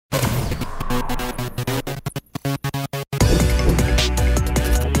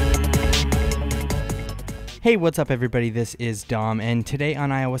Hey, what's up everybody? This is Dom, and today on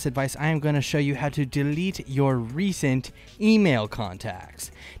iOS Advice I am going to show you how to delete your recent email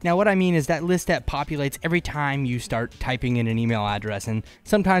contacts. Now what I mean is that list that populates every time you start typing in an email address, and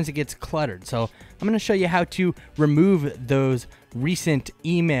sometimes it gets cluttered. So I'm going to show you how to remove those recent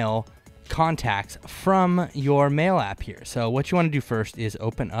email contacts from your mail app here. So what you want to do first is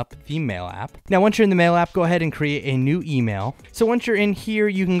open up the mail app. Now once you're in the mail app, go ahead and create a new email. So once you're in here,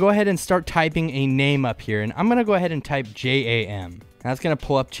 you can go ahead and start typing a name up here, and I'm going to go ahead and type JAM. That's going to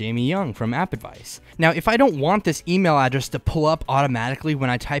pull up Jamie Young from App Advice. Now, if I don't want this email address to pull up automatically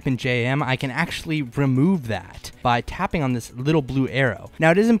when I type in JM, I can actually remove that by tapping on this little blue arrow. Now,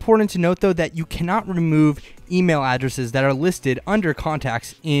 it is important to note, though, that you cannot remove email addresses that are listed under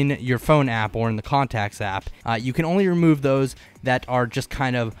contacts in your phone app or in the contacts app. You can only remove those that are just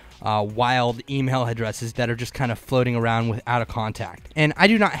kind of wild email addresses that are just kind of floating around without a contact. And I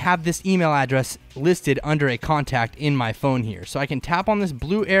do not have this email address listed under a contact in my phone here. So I can tap on this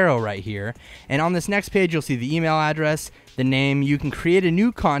blue arrow right here, and on this next page you'll see the email address, the name. You can create a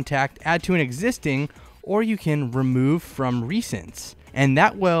new contact, add to an existing, or you can remove from recents. And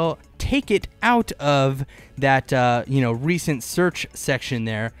that will take it out of that recent search section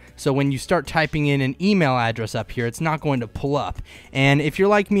there. So when you start typing in an email address up here, it's not going to pull up. And if you're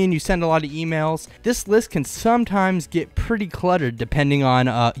like me and you send a lot of emails, this list can sometimes get pretty cluttered depending on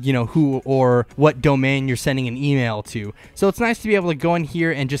who or what domain you're sending an email to. So it's nice to be able to go in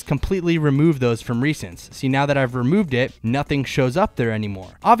here and just completely remove those from recents. See, now that I've removed it, nothing shows up there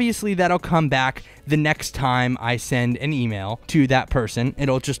anymore. Obviously that'll come back the next time I send an email to that person.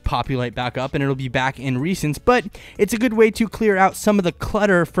 It'll just populate back up and it'll be back in recents, but it's a good way to clear out some of the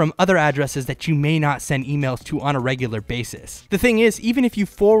clutter from other addresses that you may not send emails to on a regular basis. The thing is, even if you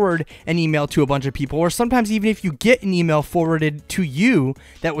forward an email to a bunch of people, or sometimes even if you get an email forwarded to you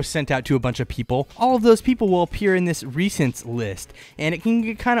that was sent out to a bunch of people, all of those people will appear in this recents list, and it can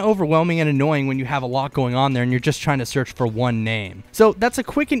get kind of overwhelming and annoying when you have a lot going on there and you're just trying to search for one name. So that's a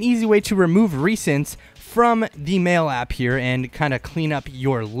quick and easy way to remove recents from the mail app here and kind of clean up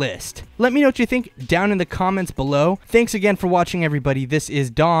your list. Let me know what you think down in the comments below. Thanks again for watching, everybody. This is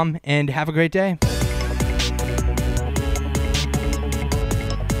Dom, and have a great day.